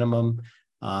at the minimum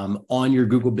on your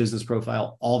Google business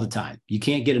profile all the time. You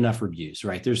can't get enough reviews,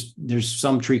 right? There's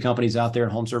some tree companies out there,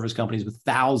 home service companies with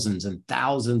thousands and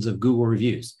thousands of Google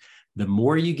reviews. The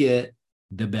more you get,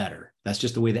 the better. That's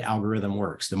just the way the algorithm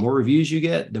works. The more reviews you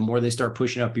get, the more they start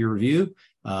pushing up your review,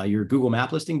 your Google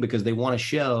map listing, because they want to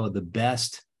show the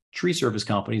best tree service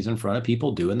companies in front of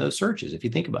people doing those searches, if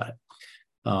you think about it.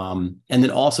 And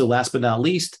then also, last but not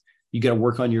least, you got to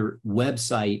work on your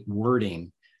website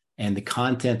wording and the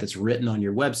content that's written on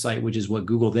your website, which is what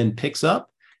Google then picks up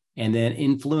and then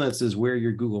influences where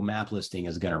your Google map listing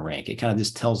is going to rank. It kind of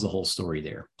just tells the whole story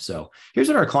there. So here's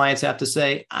what our clients have to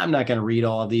say. I'm not going to read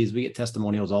all of these. We get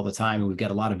testimonials all the time, and we've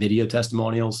got a lot of video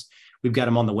testimonials. We've got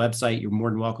them on the website. You're more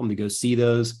than welcome to go see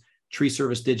those.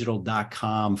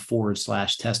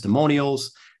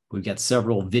 treeservicedigital.com/testimonials. We've got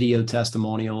several video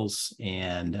testimonials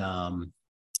and,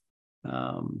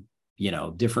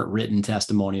 different written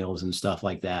testimonials and stuff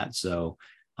like that. So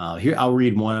here, I'll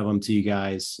read one of them to you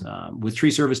guys. With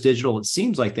Tree Service Digital, it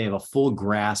seems like they have a full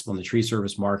grasp on the tree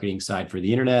service marketing side for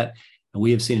the internet. And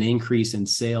we have seen an increase in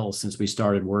sales since we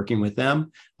started working with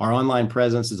them. Our online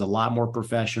presence is a lot more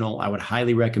professional. I would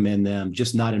highly recommend them,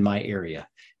 just not in my area.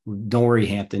 Don't worry,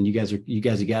 Hampton. You guys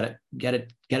have got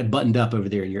it buttoned up over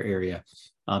there in your area.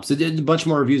 So there's a bunch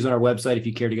more reviews on our website if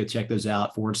you care to go check those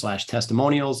out,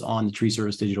 /testimonials on the Tree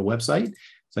Service Digital website.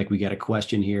 It's like we got a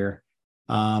question here.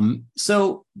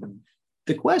 So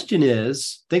the question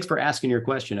is, thanks for asking your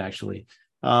question, actually.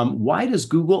 Why does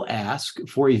Google ask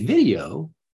for a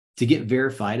video to get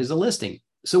verified as a listing?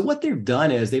 So what they've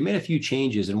done is they made a few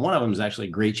changes, and one of them is actually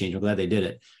a great change. I'm glad they did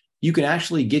it. You can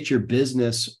actually get your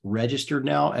business registered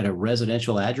now at a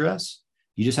residential address.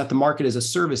 You just have to mark it as a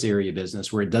service area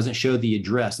business where it doesn't show the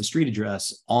address, the street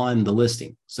address on the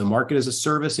listing. So mark it as a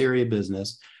service area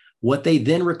business. What they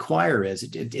then require is,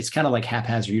 it's kind of like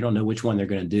haphazard. You don't know which one they're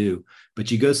going to do, but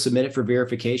you go submit it for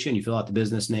verification. You fill out the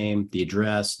business name, the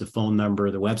address, the phone number,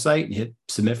 the website, and hit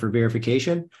submit for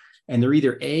verification. And they're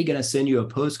either going to send you a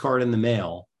postcard in the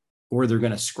mail, or they're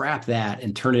going to scrap that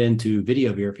and turn it into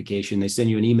video verification. They send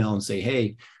you an email and say,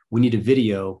 hey, we need a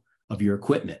video of your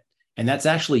equipment. And that's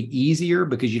actually easier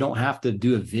because you don't have to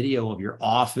do a video of your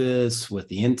office with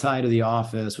the inside of the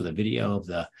office, with a video of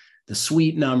the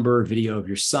suite number, video of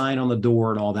your sign on the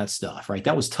door and all that stuff, right?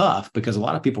 That was tough because a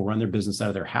lot of people run their business out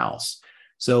of their house.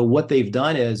 So what they've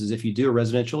done is if you do a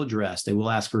residential address, they will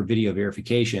ask for video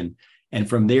verification. And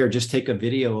from there, just take a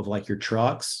video of like your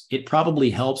trucks. It probably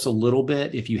helps a little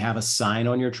bit if you have a sign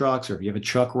on your trucks or if you have a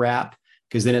truck wrap,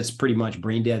 because then it's pretty much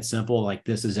brain dead simple. Like,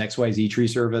 this is XYZ Tree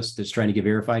Service that's trying to get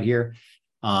verified here.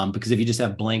 Because if you just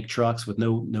have blank trucks with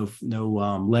no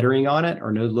lettering on it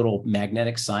or no little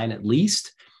magnetic sign at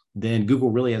least, then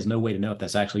Google really has no way to know if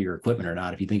that's actually your equipment or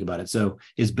not, if you think about it. So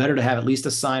it's better to have at least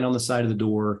a sign on the side of the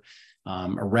door.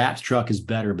 A wrapped truck is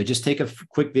better, but just take a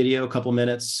quick video, a couple of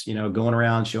minutes, going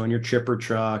around showing your chipper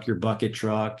truck, your bucket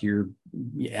truck, your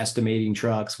estimating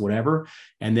trucks, whatever.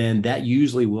 And then that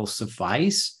usually will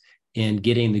suffice in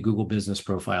getting the Google business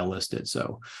profile listed.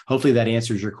 So hopefully that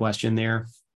answers your question there.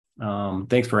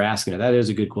 Thanks for asking it. That is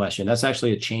a good question. That's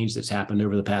actually a change that's happened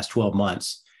over the past 12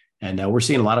 months. And we're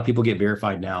seeing a lot of people get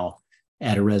verified now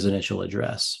at a residential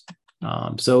address.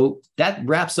 So that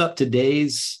wraps up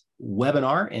today's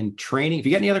webinar and training. If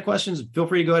you got any other questions, feel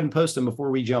free to go ahead and post them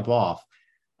before we jump off.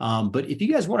 But if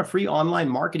you guys want a free online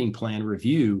marketing plan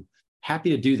review,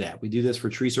 happy to do that. We do this for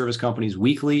tree service companies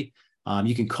weekly.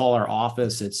 You can call our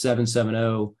office at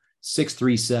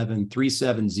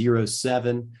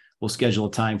 770-637-3707. We'll schedule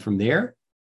a time from there.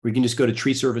 Or you can just go to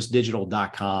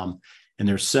treeservicedigital.com, and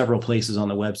there's several places on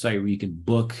the website where you can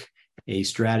book a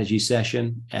strategy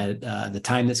session at the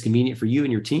time that's convenient for you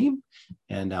and your team.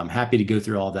 And I'm happy to go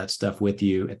through all that stuff with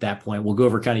you. At that point, we'll go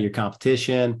over kind of your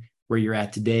competition, where you're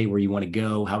at today, where you want to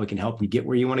go, how we can help you get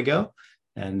where you want to go,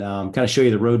 and kind of show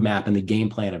you the roadmap and the game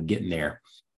plan of getting there.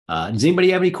 Does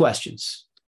anybody have any questions?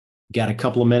 Got a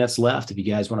couple of minutes left. If you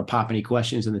guys want to pop any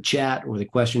questions in the chat or the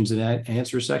questions and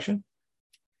answers section.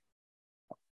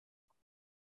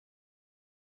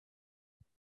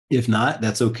 If not,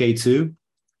 that's okay too.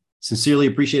 Sincerely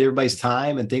appreciate everybody's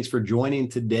time, and thanks for joining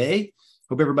today.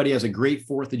 Hope everybody has a great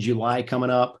 4th of July coming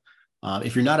up.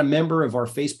 If you're not a member of our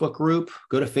Facebook group,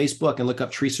 go to Facebook and look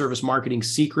up Tree Service Marketing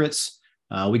Secrets.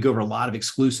 We go over a lot of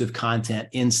exclusive content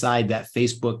inside that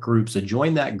Facebook group. So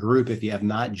join that group if you have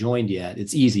not joined yet.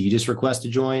 It's easy. You just request to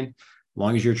join. As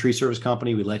long as you're a tree service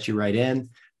company, we let you right in.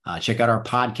 Check out our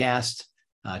podcast,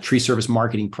 Tree Service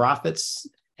Marketing Profits.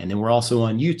 And then we're also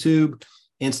on YouTube,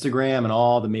 Instagram, and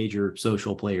all the major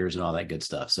social players and all that good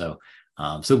stuff. So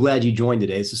so glad you joined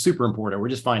today. This is super important. We're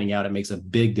just finding out it makes a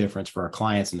big difference for our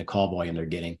clients and the call volume they're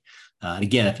getting. And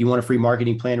again, if you want a free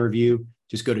marketing plan review,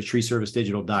 just go to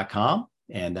treeservicedigital.com.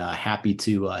 And happy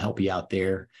to help you out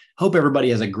there. Hope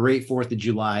everybody has a great 4th of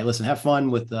July. Listen, have fun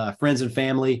with friends and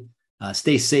family.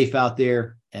 Stay safe out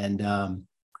there. And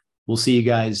we'll see you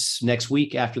guys next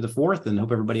week after the 4th. And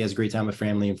hope everybody has a great time with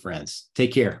family and friends.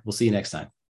 Take care. We'll see you next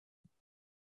time.